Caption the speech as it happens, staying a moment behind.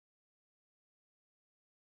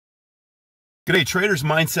G'day traders,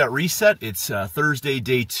 Mindset Reset. It's Thursday,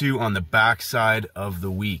 day 2 on the backside of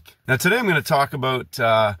the week. Now today I'm going to talk about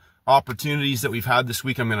opportunities that we've had this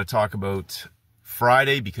week. I'm going to talk about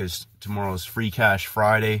Friday because tomorrow is Free Cash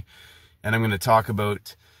Friday. And I'm going to talk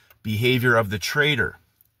about behavior of the trader.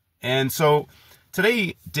 And so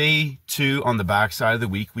today, day 2 on the backside of the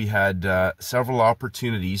week, we had several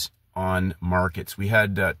opportunities on markets. We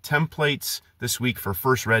had templates this week for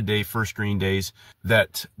first red day, first green days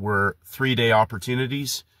that were 3-day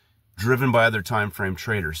opportunities driven by other time frame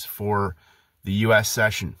traders for the US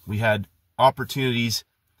session. We had opportunities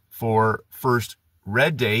for first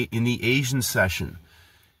red day in the Asian session.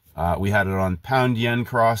 We had it on pound yen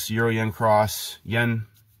cross, euro yen cross, yen,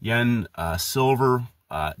 silver,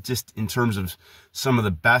 just in terms of some of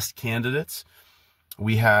the best candidates.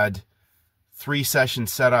 We had 3 session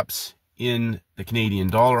setups in the Canadian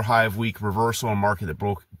dollar high of week reversal, a market that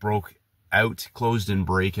broke out, closed in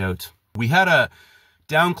breakout. We had a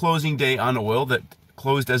down closing day on oil that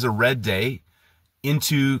closed as a red day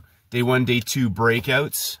into day 1, day 2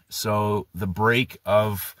 breakouts. So the break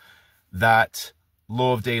of that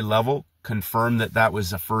low of day level confirmed that that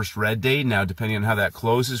was a first red day. Now, depending on how that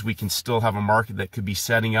closes, we can still have a market that could be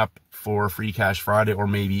setting up for Free Cash Friday or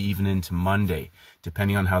maybe even into Monday,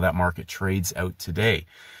 depending on how that market trades out today.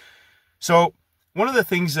 So one of the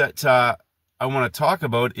things that I want to talk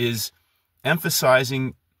about is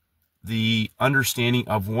emphasizing the understanding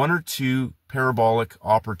of 1 or 2 parabolic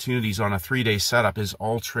opportunities on a 3-day setup is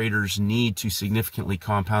all traders need to significantly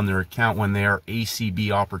compound their account when they are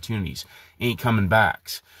ACB opportunities, ain't coming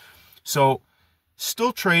backs. So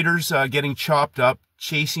still traders getting chopped up,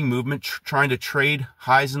 chasing movement, trying to trade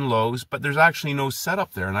highs and lows, but there's actually no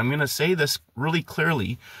setup there. And I'm going to say this really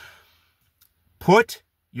clearly. Put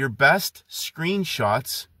your best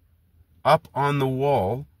screenshots up on the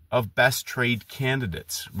wall of best trade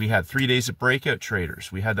candidates. We had 3 days of breakout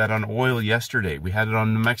traders. We had that on oil yesterday. We had it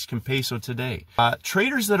on the Mexican peso today.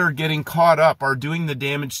 Traders that are getting caught up are doing the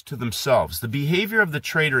damage to themselves. The behavior of the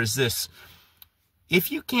trader is this. If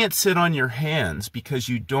you can't sit on your hands because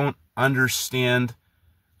you don't understand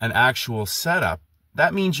an actual setup,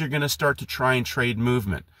 that means you're going to start to try and trade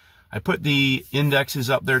movement. I put the indexes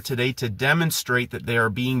up there today to demonstrate that they are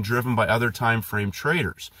being driven by other time frame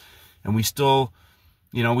traders. And we still,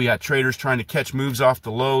 we got traders trying to catch moves off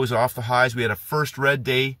the lows, off the highs. We had a first red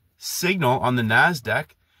day signal on the NASDAQ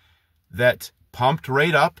that pumped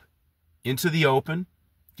right up into the open,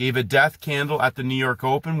 gave a death candle at the New York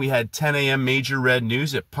Open. We had 10 a.m. major red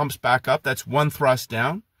news. It pumps back up. That's one thrust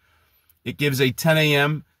down. It gives a 10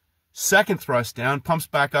 a.m. second thrust down, pumps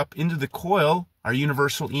back up into the coil, our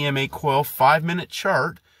universal EMA coil 5-minute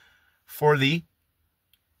chart for the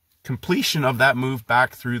completion of that move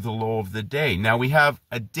back through the low of the day. Now we have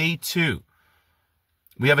a day 2.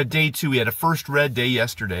 We have a day 2. We had a first red day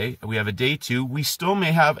yesterday. We have a day 2. We still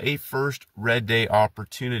may have a first red day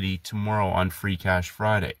opportunity tomorrow on Free Cash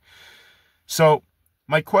Friday. So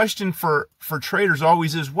my question for traders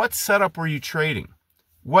always is, what setup are you trading?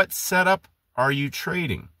 What setup are you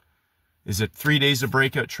trading? Is it 3 days of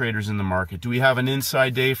breakout traders in the market? Do we have an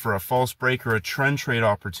inside day for a false break or a trend trade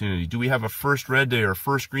opportunity? Do we have a first red day or a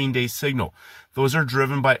first green day signal? Those are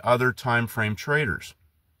driven by other time frame traders.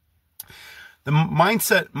 My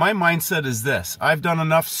mindset is this. I've done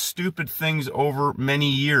enough stupid things over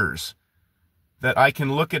many years that I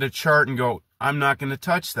can look at a chart and go, I'm not going to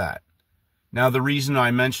touch that. Now, the reason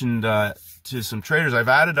I mentioned to some traders, I've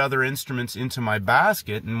added other instruments into my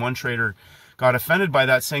basket, and one trader got offended by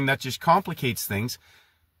that, saying that just complicates things.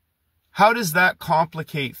 How does that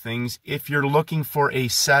complicate things if you're looking for a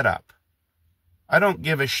setup? I don't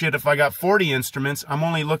give a shit if I got 40 instruments. I'm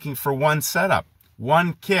only looking for one setup,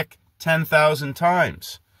 one kick 10,000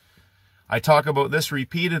 times. I talk about this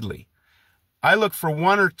repeatedly. I look for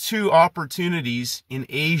 1 or 2 opportunities in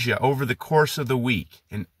Asia over the course of the week.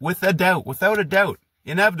 And without a doubt,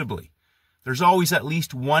 inevitably, there's always at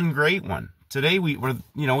least one great one. Today we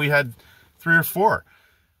had 3 or 4.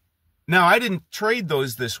 Now, I didn't trade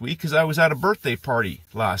those this week because I was at a birthday party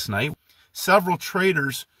last night. Several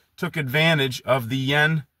traders took advantage of the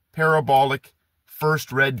yen parabolic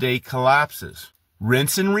first red day collapses.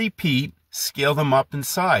 Rinse and repeat, scale them up in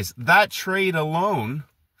size. That trade alone,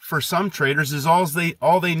 for some traders, is all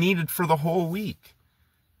they needed for the whole week.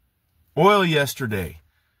 Oil yesterday.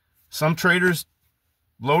 Some traders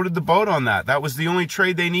loaded the boat on that. That was the only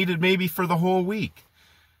trade they needed maybe for the whole week.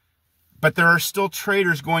 But there are still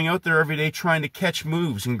traders going out there every day trying to catch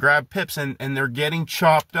moves and grab pips, and they're getting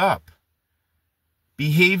chopped up.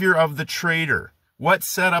 Behavior of the trader. What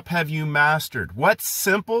setup have you mastered? What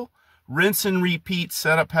simple rinse and repeat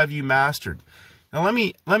setup have you mastered? Now let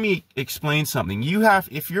me explain something.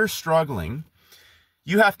 If you're struggling,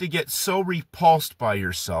 you have to get so repulsed by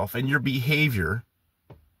yourself and your behavior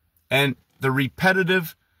and the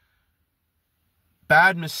repetitive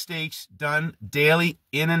bad mistakes done daily,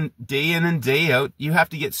 in and day out. You have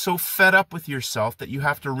to get so fed up with yourself that you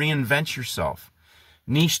have to reinvent yourself.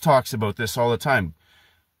 Niche talks about this all the time.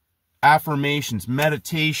 Affirmations,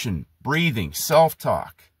 meditation, breathing,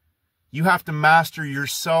 self-talk. You have to master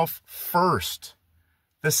yourself first.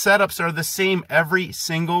 The setups are the same every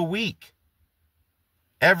single week.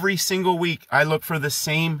 Every single week, I look for the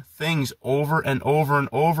same things over and over and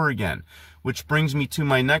over again, which brings me to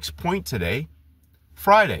my next point today,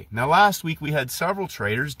 Friday. Now, last week, we had several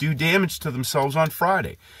traders do damage to themselves on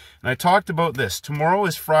Friday. And I talked about this. Tomorrow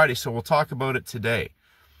is Friday, so we'll talk about it today.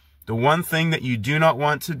 The one thing that you do not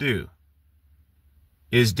want to do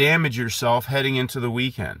is damage yourself heading into the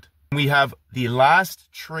weekend. We have the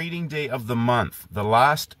last trading day of the month. The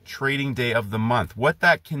last trading day of the month. What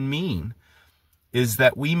that can mean is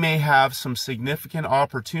that we may have some significant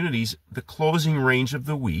opportunities, the closing range of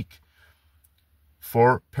the week,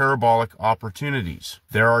 for parabolic opportunities.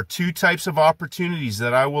 There are two types of opportunities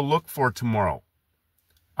that I will look for tomorrow.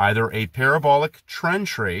 Either a parabolic trend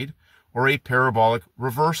trade or a parabolic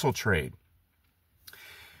reversal trade.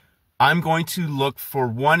 I'm going to look for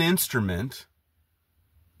one instrument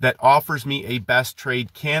that offers me a best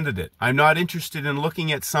trade candidate. I'm not interested in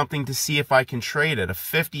looking at something to see if I can trade it, a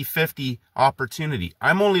 50-50 opportunity.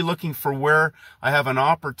 I'm only looking for where I have an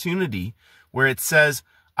opportunity where it says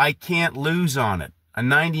I can't lose on it, a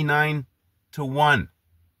 99 to 1.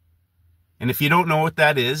 And if you don't know what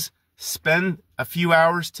that is, spend a few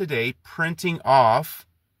hours today printing off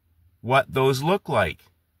what those look like,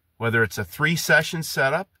 whether it's a 3-session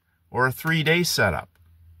setup or a 3-day setup.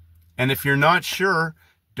 And if you're not sure,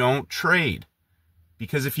 don't trade.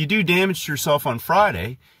 Because if you do damage to yourself on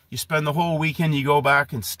Friday, you spend the whole weekend, you go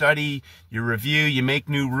back and study, you review, you make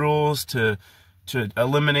new rules to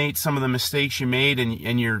eliminate some of the mistakes you made,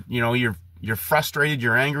 and you're frustrated,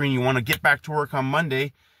 you're angry, and you want to get back to work on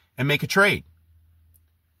Monday and make a trade.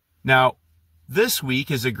 Now, this week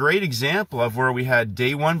is a great example of where we had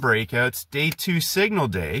day 1 breakouts, day 2 signal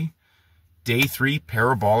day, day 3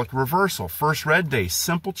 parabolic reversal, first red day,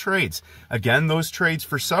 simple trades. Again, those trades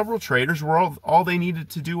for several traders were all they needed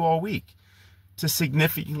to do all week to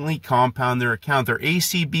significantly compound their account. They're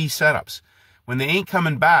ACB setups. When they ain't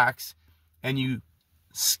coming back and you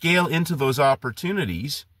scale into those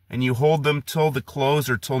opportunities and you hold them till the close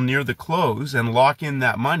or till near the close and lock in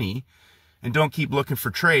that money and don't keep looking for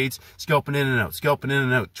trades, scalping in and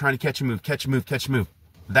out, trying to catch a move.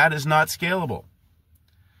 That is not scalable.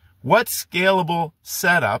 What scalable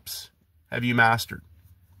setups have you mastered?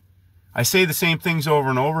 I say the same things over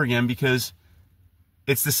and over again because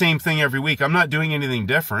it's the same thing every week. I'm not doing anything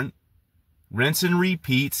different. Rinse and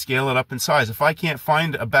repeat, scale it up in size. If I can't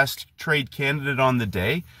find a best trade candidate on the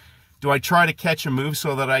day, do I try to catch a move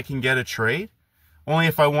so that I can get a trade? Only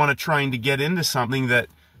if I want to try to get into something that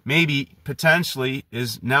maybe potentially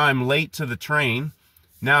is, now I'm late to the train.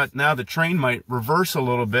 Now the train might reverse a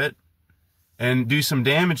little bit and do some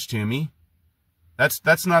damage to me.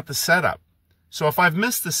 That's not the setup. So if I've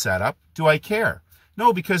missed the setup, do I care?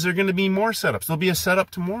 No, because there are going to be more setups. There'll be a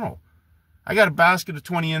setup tomorrow. I got a basket of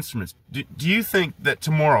 20 instruments. Do you think that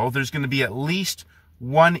tomorrow there's going to be at least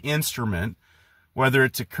one instrument, whether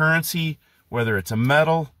it's a currency, whether it's a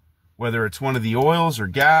metal, whether it's one of the oils or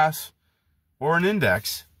gas or an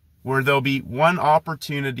index, where there'll be one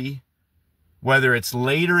opportunity, whether it's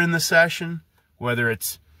later in the session, whether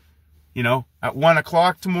it's, at 1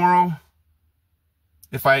 o'clock tomorrow,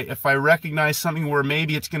 if I recognize something where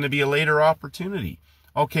maybe it's going to be a later opportunity.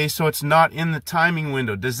 Okay, so it's not in the timing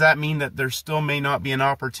window. Does that mean that there still may not be an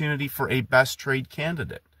opportunity for a best trade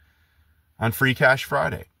candidate on Free Cash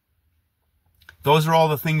Friday? Those are all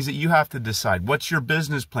the things that you have to decide. What's your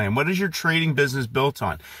business plan? What is your trading business built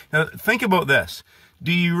on? Now, think about this.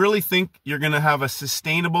 Do you really think you're going to have a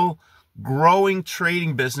sustainable, growing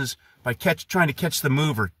trading business by trying to catch the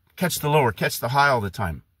move or catch the low or catch the high all the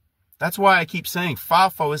time? That's why I keep saying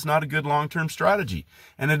FOFO is not a good long-term strategy,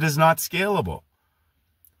 and it is not scalable.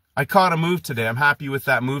 I caught a move today. I'm happy with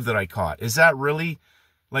that move that I caught. Is that really,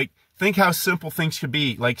 think how simple things could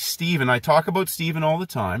be. Like Steven, I talk about Steven all the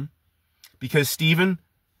time because Steven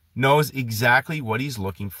knows exactly what he's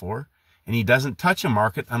looking for, and he doesn't touch a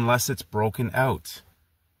market unless it's broken out.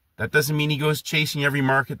 That doesn't mean he goes chasing every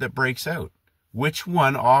market that breaks out. Which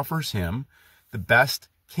one offers him the best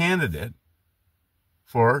candidate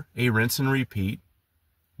for a rinse and repeat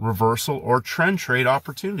reversal or trend trade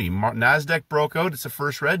opportunity? NASDAQ broke out. It's a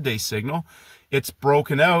first red day signal. It's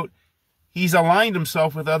broken out. He's aligned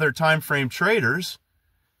himself with other time frame traders.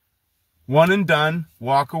 One and done,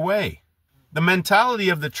 walk away. The mentality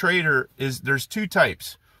of the trader is there's two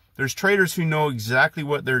types. There's traders who know exactly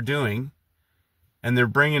what they're doing, and they're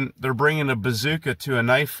bringing a bazooka to a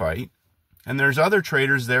knife fight. And there's other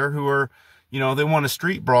traders there who are, they want a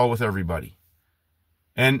street brawl with everybody.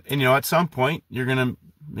 And at some point, you're going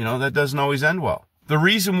to, that doesn't always end well. The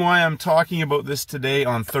reason why I'm talking about this today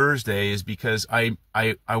on Thursday is because I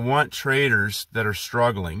want traders that are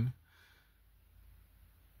struggling.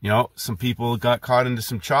 Some people got caught into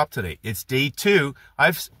some chop today. It's day 2.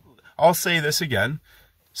 I'll say this again.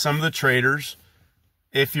 Some of the traders,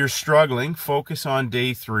 if you're struggling, focus on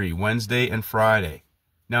day 3, Wednesday and Friday.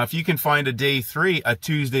 Now, if you can find a day 3, a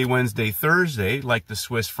Tuesday, Wednesday, Thursday, like the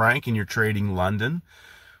Swiss franc, and you're trading London,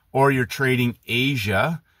 or you're trading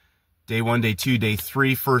Asia, day 1, day 2, day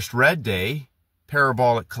 3, first red day,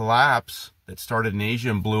 parabolic collapse that started in Asia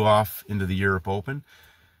and blew off into the Europe Open.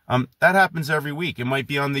 That happens every week. It might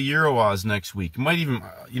be on the Euro-Oz next week. It might even,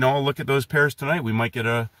 I'll look at those pairs tonight. We might get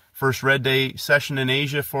a first red day session in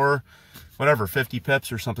Asia for whatever, 50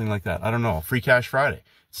 pips or something like that. I don't know. Free Cash Friday.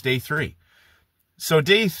 It's day 3. So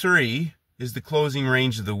day 3 is the closing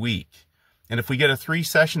range of the week. And if we get a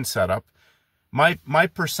 3-session setup, my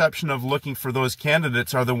perception of looking for those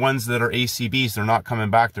candidates are the ones that are ACBs. They're not coming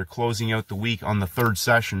back. They're closing out the week on the 3rd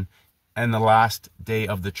session and the last day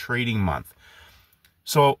of the trading month.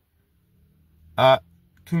 So,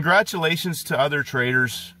 congratulations to other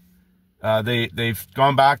traders. They've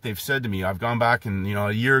gone back. They've said to me, I've gone back and,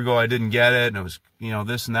 a year ago I didn't get it. And it was,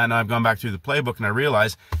 this and that. And I've gone back through the playbook and I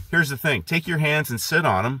realized, here's the thing. Take your hands and sit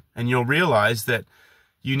on them and you'll realize that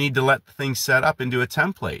you need to let things set up into a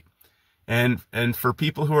template. And for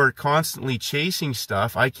people who are constantly chasing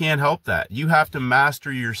stuff, I can't help that. You have to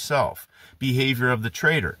master yourself, behavior of the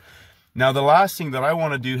trader. Now, the last thing that I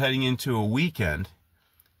want to do heading into a weekend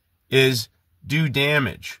is do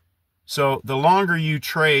damage. So the longer you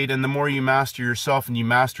trade and the more you master yourself and you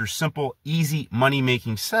master simple, easy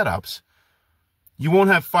money-making setups, you won't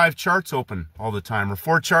have 5 charts open all the time or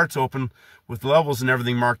 4 charts open with levels and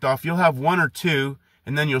everything marked off. You'll have 1 or 2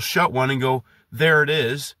 and then you'll shut one and go, there it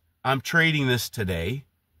is. I'm trading this today.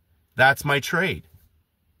 That's my trade.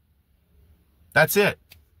 That's it.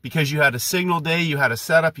 Because you had a signal day, you had a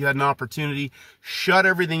setup, you had an opportunity. Shut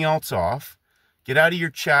everything else off. Get out of your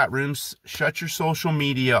chat rooms, shut your social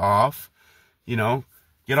media off,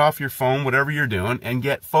 get off your phone, whatever you're doing, and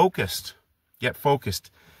get focused. Get focused.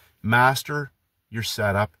 Master your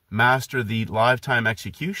setup, master the lifetime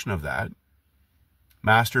execution of that,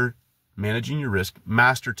 master managing your risk,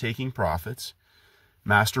 master taking profits,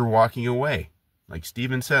 master walking away. Like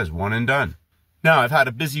Steven says, one and done. Now, I've had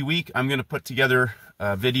a busy week. I'm going to put together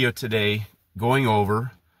a video today going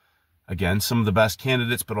over again, some of the best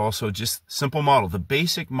candidates, but also just simple model, the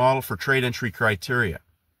basic model for trade entry criteria.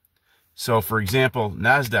 So, for example,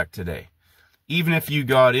 NASDAQ today, even if you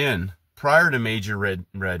got in prior to major red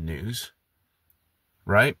news,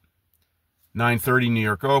 right? 9:30 New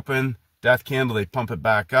York Open, death candle, they pump it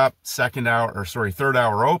back up. Third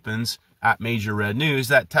hour opens at major red news.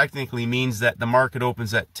 That technically means that the market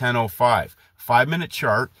opens at 10:05. 5-minute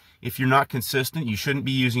chart. If you're not consistent, you shouldn't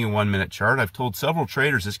be using a 1-minute chart. I've told several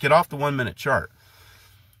traders this, get off the 1-minute chart.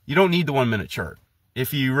 You don't need the 1-minute chart.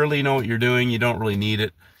 If you really know what you're doing, you don't really need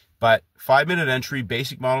it. But 5-minute entry,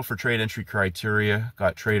 basic model for trade entry criteria,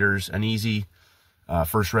 got traders an easy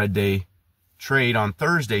first red day trade on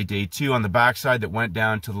Thursday, day 2 on the backside that went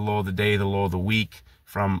down to the low of the day, the low of the week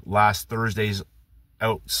from last Thursday's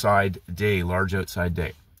outside day, large outside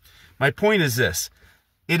day. My point is this,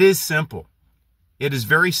 it is simple. It is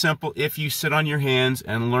very simple if you sit on your hands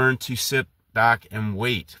and learn to sit back and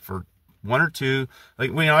wait for 1 or 2.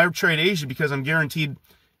 Like, I trade Asia because I'm guaranteed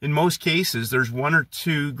in most cases there's 1 or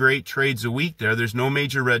 2 great trades a week there. There's no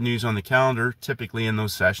major red news on the calendar. Typically in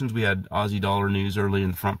those sessions, we had Aussie dollar news early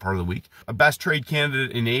in the front part of the week. A best trade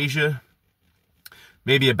candidate in Asia,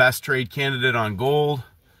 maybe a best trade candidate on gold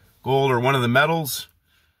or one of the metals.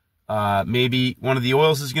 Maybe one of the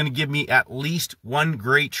oils is going to give me at least 1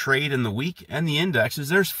 great trade in the week. And the indexes,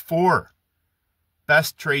 there's 4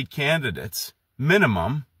 best trade candidates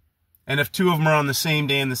minimum. And if 2 of them are on the same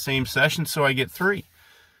day in the same session, so I get 3.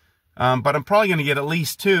 But I'm probably going to get at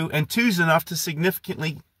least 2. And 2's enough to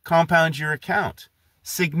significantly compound your account.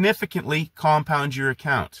 Significantly compound your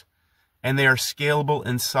account. And they are scalable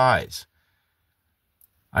in size.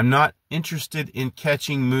 I'm not interested in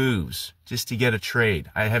catching moves just to get a trade.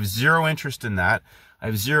 I have zero interest in that. I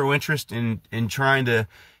have zero interest in trying to,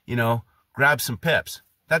 grab some pips.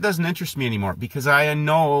 That doesn't interest me anymore because I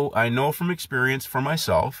know from experience for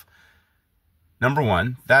myself, Number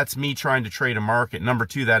one, that's me trying to trade a market. Number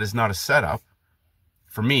two, that is not a setup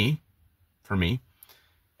for me.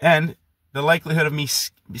 And the likelihood of me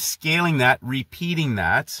scaling that, repeating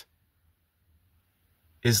that,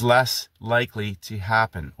 is less likely to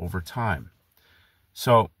happen over time.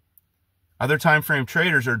 So other time frame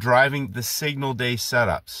traders are driving the signal day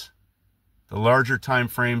setups. The larger time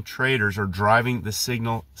frame traders are driving the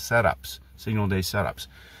signal day setups.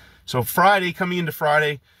 So Friday, coming into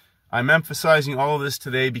Friday, I'm emphasizing all of this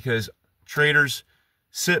today because traders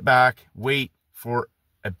sit back, wait for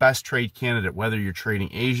a best trade candidate, whether you're trading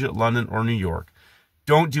Asia, London, or New York.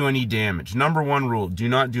 Don't do any damage. Number one rule, do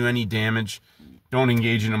not do any damage. Don't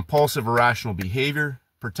engage in impulsive, irrational behavior.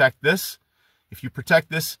 Protect this. If you protect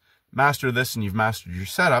this, master this, and you've mastered your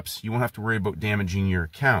setups, you won't have to worry about damaging your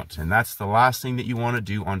account. And that's the last thing that you want to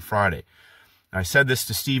do on Friday. I said this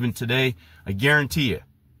to Steven today. I guarantee you,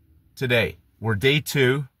 today, we're day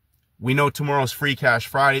 2. We know tomorrow's Free Cash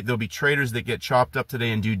Friday. There'll be traders that get chopped up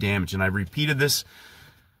today and do damage. And I repeated this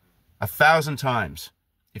 1,000 times.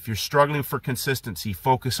 If you're struggling for consistency,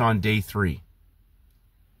 focus on day 3.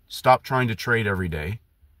 Stop trying to trade every day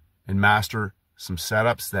and master some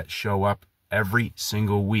setups that show up every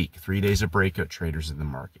single week. 3 days of breakout traders in the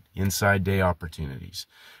market. Inside day opportunities.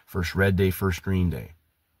 First red day, first green day.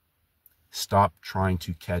 Stop trying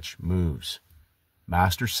to catch moves.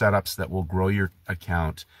 Master setups that will grow your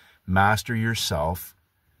account. Master yourself.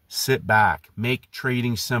 Sit back. Make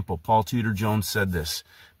trading simple. Paul Tudor Jones said this.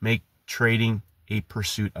 Make trading a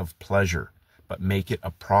pursuit of pleasure, but make it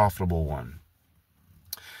a profitable one.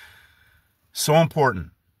 So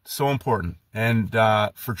important. So important. And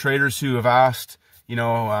for traders who have asked,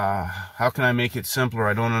 how can I make it simpler?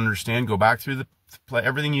 I don't understand. Go back through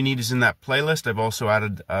everything you need is in that playlist. I've also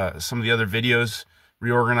added some of the other videos,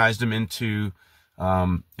 reorganized them into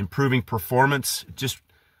improving performance. Just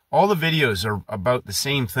all the videos are about the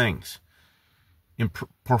same things.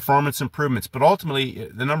 Performance improvements. But ultimately,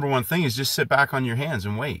 the number one thing is just sit back on your hands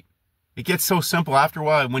and wait. It gets so simple after a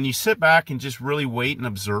while. When you sit back and just really wait and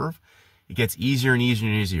observe, it gets easier and easier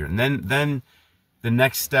and easier. And then the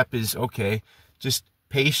next step is, okay, just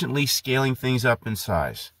patiently scaling things up in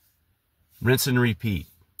size. Rinse and repeat.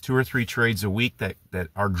 2 or 3 trades a week that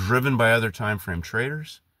are driven by other time frame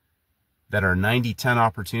traders, that are 90-10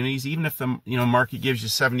 opportunities. Even if the market gives you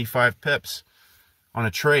 75 pips on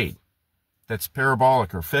a trade that's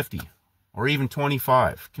parabolic, or 50, or even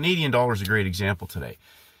 25. Canadian dollar is a great example today.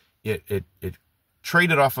 It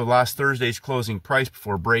traded off of last Thursday's closing price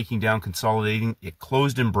before breaking down, consolidating. It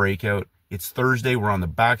closed in breakout. It's Thursday. We're on the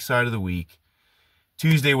backside of the week.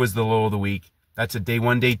 Tuesday was the low of the week. That's a day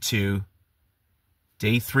 1, day 2.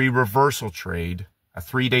 Day 3 reversal trade, a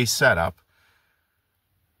 3-day setup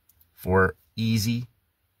for easy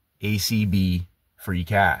ACB free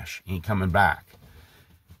cash. Ain't coming back.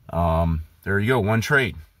 There you go. One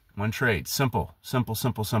trade. Simple.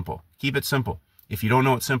 Keep it simple. If you don't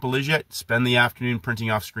know what simple is yet, spend the afternoon printing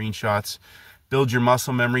off screenshots. Build your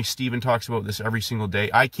muscle memory. Steven talks about this every single day.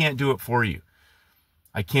 I can't do it for you.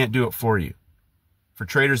 For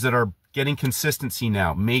traders that are getting consistency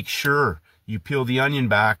now, make sure you peel the onion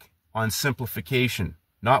back on simplification,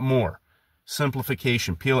 not more.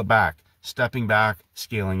 Simplification. Peel it back. Stepping back,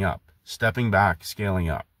 scaling up. Stepping back, scaling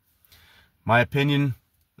up. My opinion,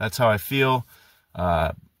 that's how I feel.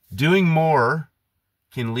 Doing more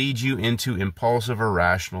can lead you into impulsive,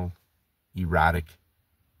 irrational, erratic,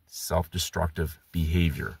 self-destructive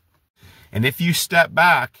behavior. And if you step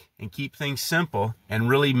back and keep things simple and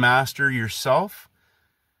really master yourself,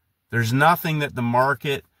 there's nothing that the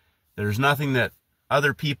market, there's nothing that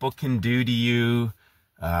other people can do to you.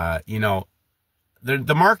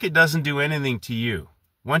 The market doesn't do anything to you.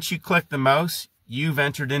 Once you click the mouse, you've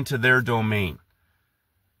entered into their domain.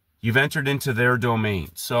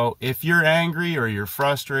 So if you're angry, or you're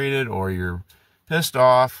frustrated, or you're pissed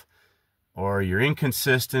off, or you're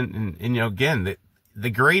inconsistent, and again, the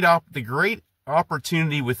great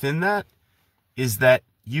opportunity within that is that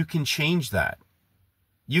you can change that.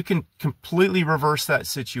 You can completely reverse that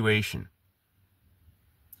situation.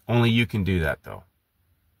 Only you can do that, though.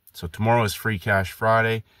 So tomorrow is Free Cash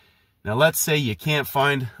Friday. Now let's say you can't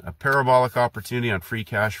find a parabolic opportunity on Free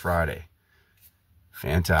Cash Friday.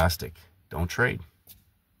 Fantastic. Don't trade.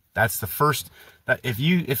 That's the first. If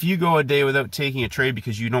you go a day without taking a trade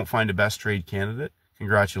because you don't find a best trade candidate,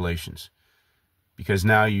 congratulations. Because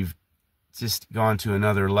now you've just gone to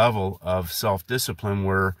another level of self-discipline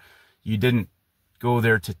where you didn't go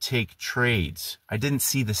there to take trades. I didn't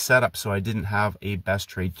see the setup, so I didn't have a best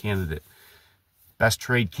trade candidate. Best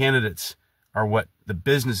trade candidates are what the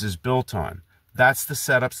business is built on. That's the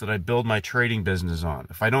setups that I build my trading business on.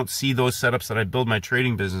 If I don't see those setups that I build my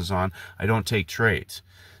trading business on, I don't take trades.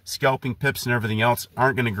 Scalping pips and everything else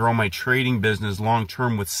aren't going to grow my trading business long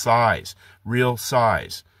term with size, real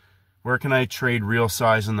size. Where can I trade real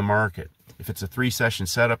size in the market? If it's a 3-session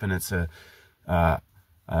setup and it's a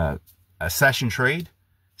session trade,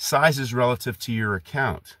 size is relative to your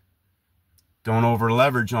account. Don't over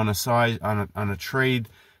leverage on a trade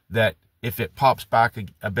that if it pops back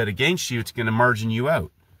a bit against you, it's going to margin you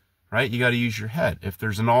out, right? You got to use your head. If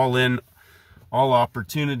there's an all-in, all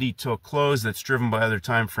opportunity till close that's driven by other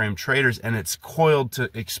time frame traders and it's coiled to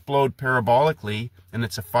explode parabolically and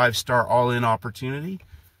it's a 5-star all-in opportunity,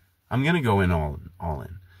 I'm going to go in all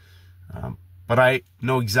in. But I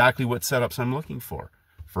know exactly what setups I'm looking for.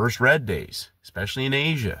 First red days, especially in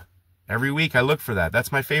Asia. Every week I look for that.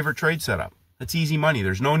 That's my favorite trade setup. That's easy money.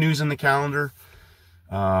 There's no news in the calendar.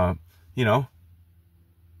 You know,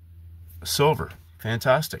 silver,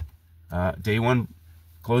 fantastic. Day one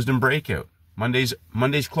closed in breakout.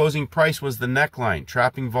 Monday's closing price was the neckline,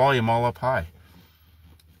 trapping volume all up high.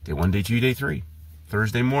 Day 1, day 2, day 3.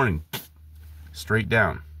 Thursday morning, straight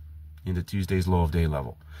down into Tuesday's low of day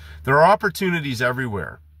level. There are opportunities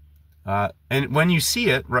everywhere. And when you see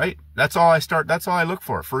it, right, that's all I look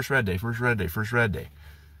for. First red day, first red day, first red day.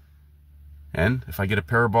 And if I get a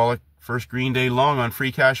parabolic first green day long on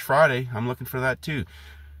Free Cash Friday, I'm looking for that too.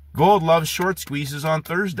 Gold loves short squeezes on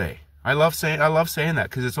Thursday. I love saying that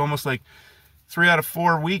because it's almost like 3 out of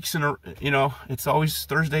 4 weeks in a, you know, it's always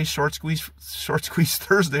Thursday short squeeze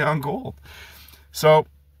Thursday on gold. So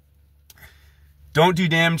don't do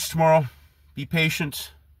damage tomorrow. Be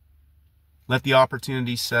patient. Let the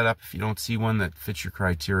opportunity set up. If you don't see one that fits your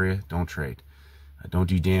criteria, don't trade. Don't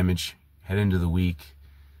do damage. Head into the week.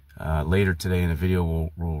 Later today in a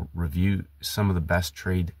video, we'll review some of the best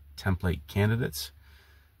trade template candidates.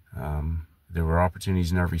 There were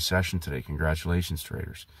opportunities in every session today. Congratulations,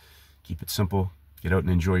 traders. Keep it simple. Get out and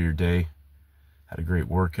enjoy your day. Had a great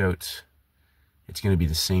workout. It's going to be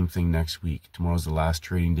the same thing next week. Tomorrow's the last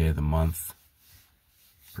trading day of the month.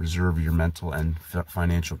 Preserve your mental and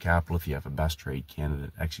financial capital. If you have a best trade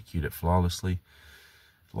candidate, execute it flawlessly.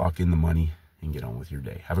 Lock in the money and get on with your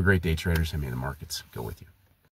day. Have a great day, traders. I mean, the markets go with you.